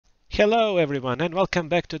Hello everyone and welcome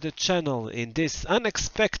back to the channel in this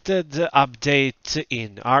unexpected update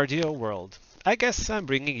in RDO world. I guess I'm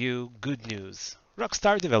bringing you good news.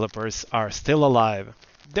 Rockstar developers are still alive.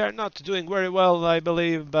 They're not doing very well, I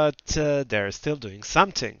believe, but they're still doing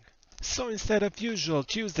something. So instead of usual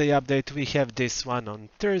Tuesday update, we have this one on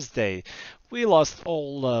Thursday. We lost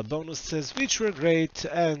all bonuses, which were great,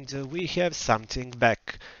 and we have something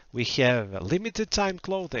back. We have limited time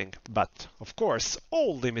clothing, but of course,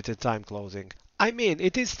 all limited time clothing. I mean,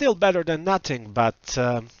 it is still better than nothing, but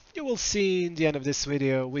you will see in the end of this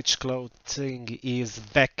video which clothing is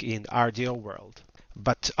back in RDO world.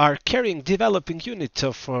 But our caring developing unit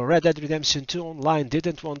of Red Dead Redemption 2 Online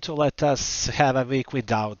didn't want to let us have a week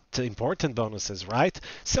without important bonuses, right?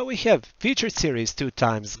 So we have featured series 2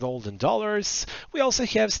 times golden dollars. We also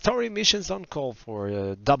have story missions on call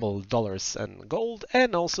for double dollars and gold,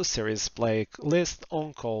 and also series playlist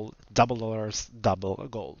on call double dollars, double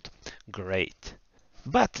gold. Great.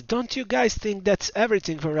 But don't you guys think that's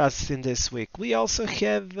everything for us in this week? We also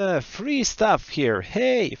have free stuff here.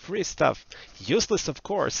 Hey, free stuff. Useless, of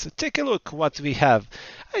course. Take a look what we have.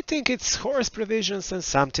 I think it's horse provisions and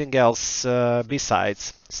something else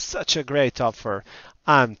besides. Such a great offer.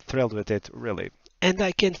 I'm thrilled with it, really. And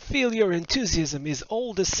I can feel your enthusiasm is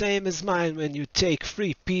all the same as mine when you take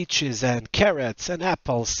free peaches and carrots and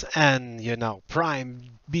apples and, you know,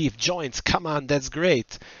 prime beef joints. Come on, that's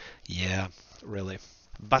great. Yeah, really.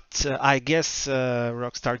 But I guess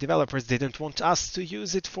Rockstar developers didn't want us to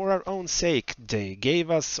use it for our own sake. They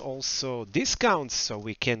gave us also discounts so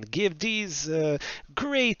we can give these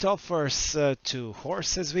great offers to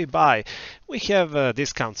horses we buy. We have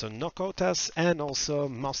discounts on Nokotas and also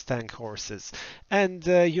Mustang horses. And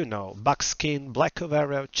you know, Buckskin, Black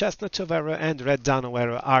Overo, Chestnut Overo and Red Dawn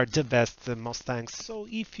Overo are the best Mustangs. So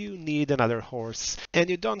if you need another horse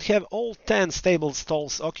and you don't have all 10 stable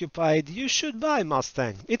stalls occupied, you should buy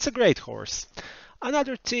Mustang. It's a great horse.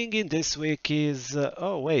 Another thing in this week is,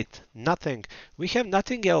 oh wait, nothing. We have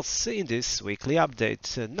nothing else in this weekly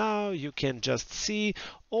update. Now you can just see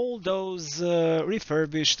all those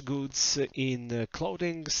refurbished goods in the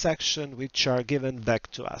clothing section which are given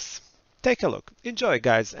back to us. Take a look, enjoy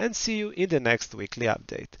guys, and see you in the next weekly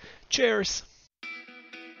update. Cheers!